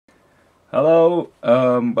Hello,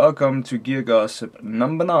 welcome to GearGossip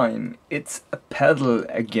number 9. It's a pedal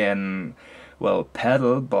again. Well,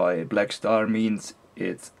 pedal by Blackstar means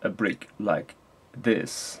it's a brick like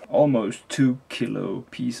this. Almost 2 kilo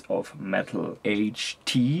piece of metal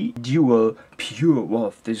HT dual pure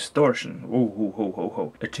wolf distortion. Oh ho ho ho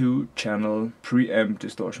ho. A 2-channel preamp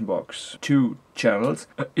distortion box. 2 channels,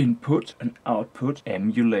 an input and output,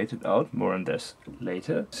 emulated out, more on this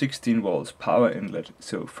later. 16 volts power inlet,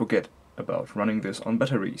 so forget about running this on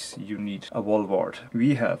batteries. You need a wall wart.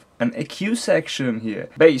 We have an EQ section here,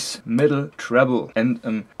 bass, middle, treble, and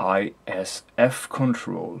an ISF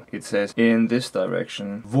control. It says in this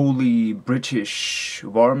direction woolly, British,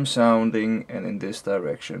 warm sounding, and in this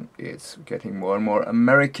direction it's getting more and more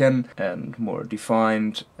American and more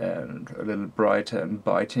defined and a little brighter and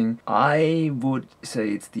biting. I would say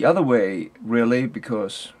it's the other way really,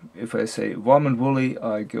 because if I say warm and woolly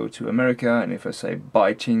I go to America, and if I say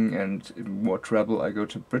biting and more treble I go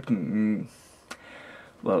to Britain.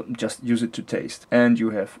 Well, just use it to taste. And you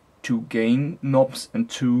have 2 gain knobs and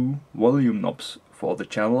 2 volume knobs for the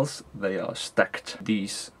channels. They are stacked.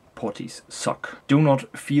 These potties suck. Do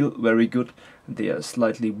not feel very good. They are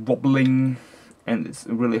slightly wobbling and it's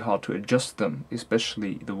really hard to adjust them,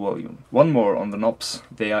 especially the volume. One more on the knobs.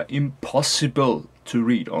 They are impossible to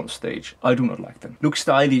read on stage. I do not like them. Look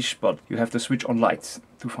stylish, but you have to switch on lights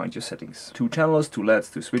to find your settings. 2 channels, 2 LEDs,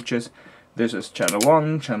 2 switches. This is channel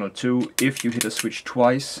 1, channel 2. If you hit a switch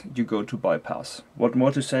twice, you go to bypass. What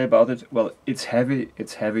more to say about it? Well, it's heavy,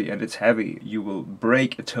 and it's heavy. You will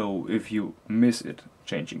break a toe if you miss it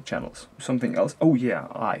changing channels. Something else? Oh yeah,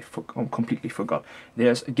 I completely forgot.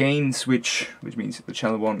 There's a gain switch, which means the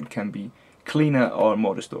channel 1 can be cleaner or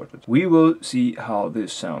more distorted. We will see how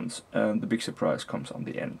this sounds, and the big surprise comes on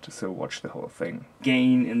the end, so watch the whole thing.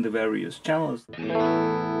 Gain in the various channels.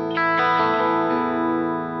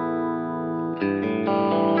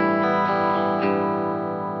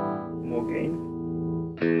 More gain.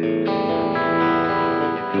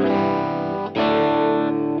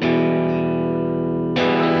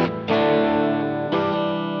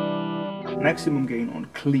 Maximum gain on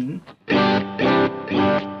clean.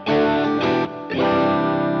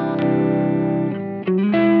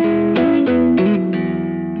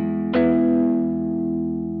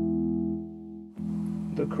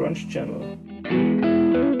 The crunch channel.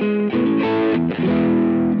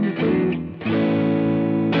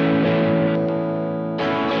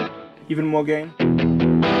 Even more gain.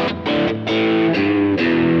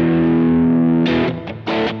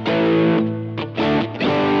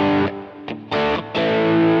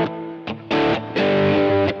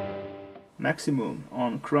 Maximum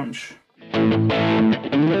on crunch.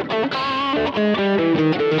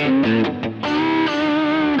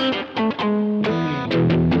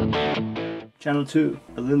 Channel 2,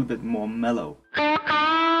 a little bit more mellow.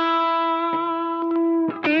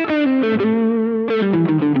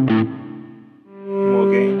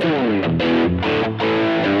 More gain.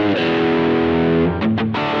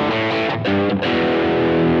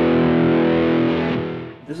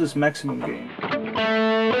 This is maximum gain.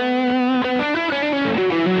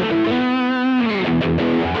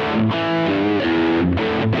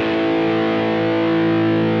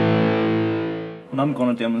 And I'm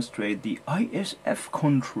gonna demonstrate the ISF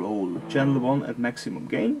control. Channel 1 at maximum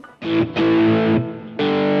gain.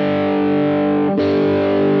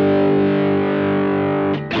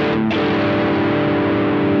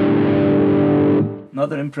 Not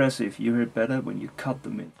that impressive. You hear it better when you cut the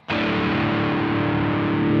mid.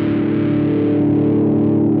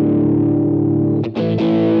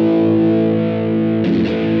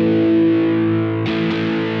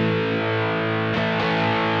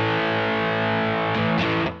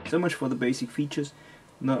 So much for the basic features.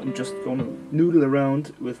 Now I'm just gonna noodle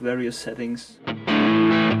around with various settings.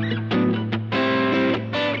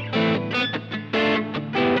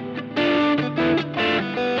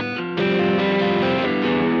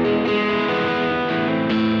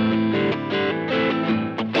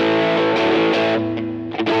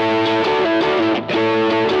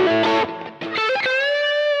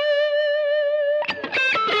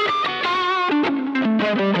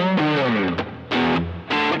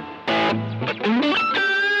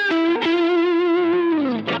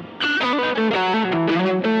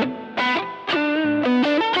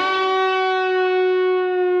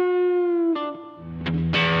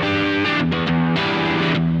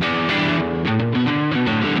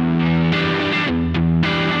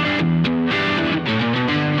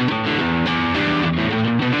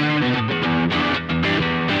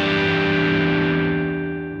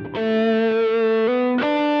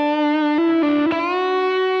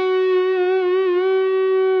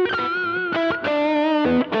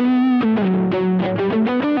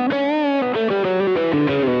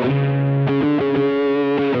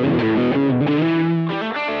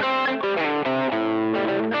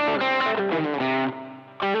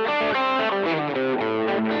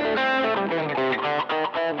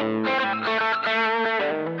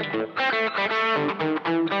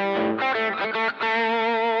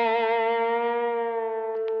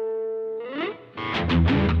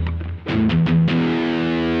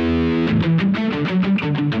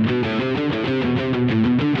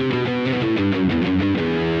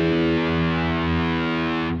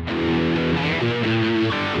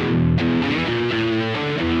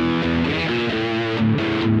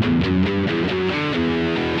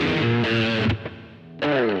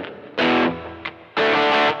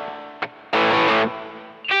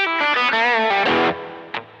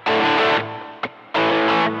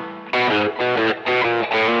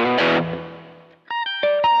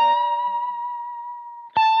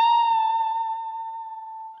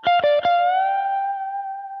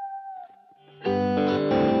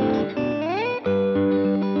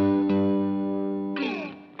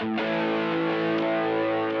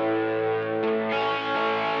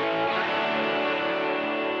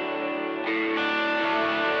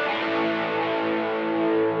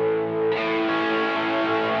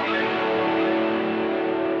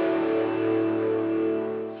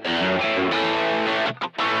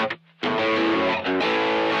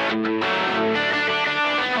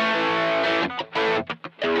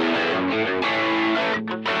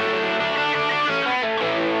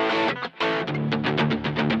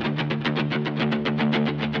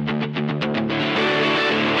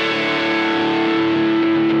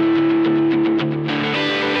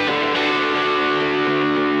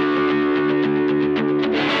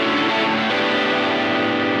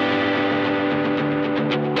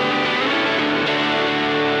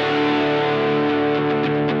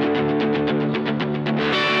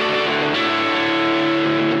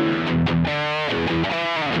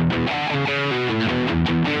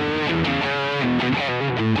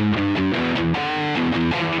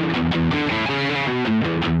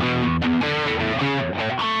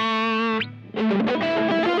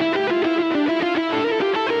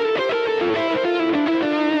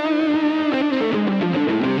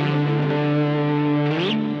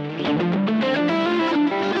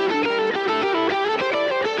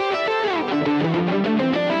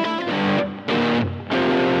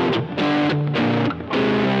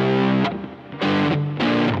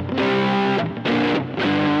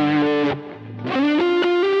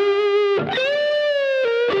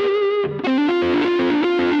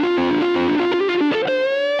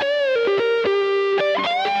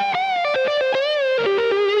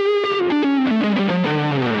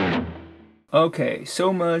 Okay,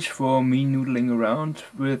 so much for me noodling around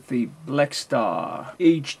with the Blackstar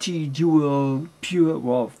HT Dual Pure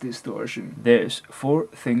Wolf Distortion. There's 4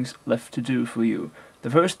 things left to do for you. The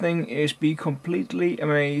first thing is be completely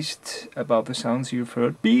amazed about the sounds you've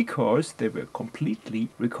heard, because they were completely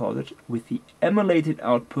recorded with the emulated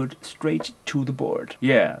output straight to the board.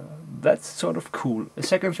 Yeah, that's sort of cool. The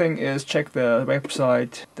second thing is check the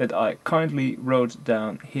website that I kindly wrote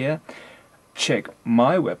down here. Check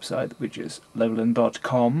my website, which is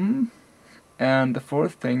levelin.com. And the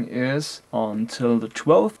fourth thing is, until the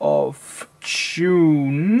 12th of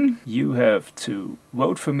June, you have to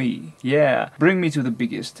vote for me. Yeah, bring me to the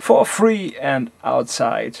biggest, for free and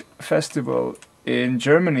outside festival in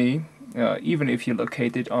Germany. Even if you're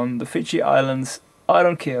located on the Fiji Islands, I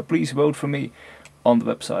don't care, please vote for me. On the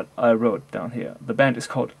website I wrote down here. The band is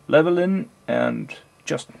called Levelin, and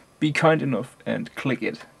just be kind enough and click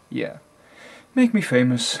it. Yeah. Make me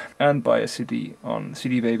famous and buy a CD on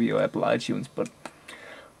CD Baby or Apple iTunes, but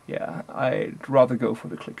yeah, I'd rather go for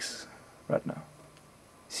the clicks right now.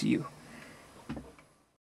 See you.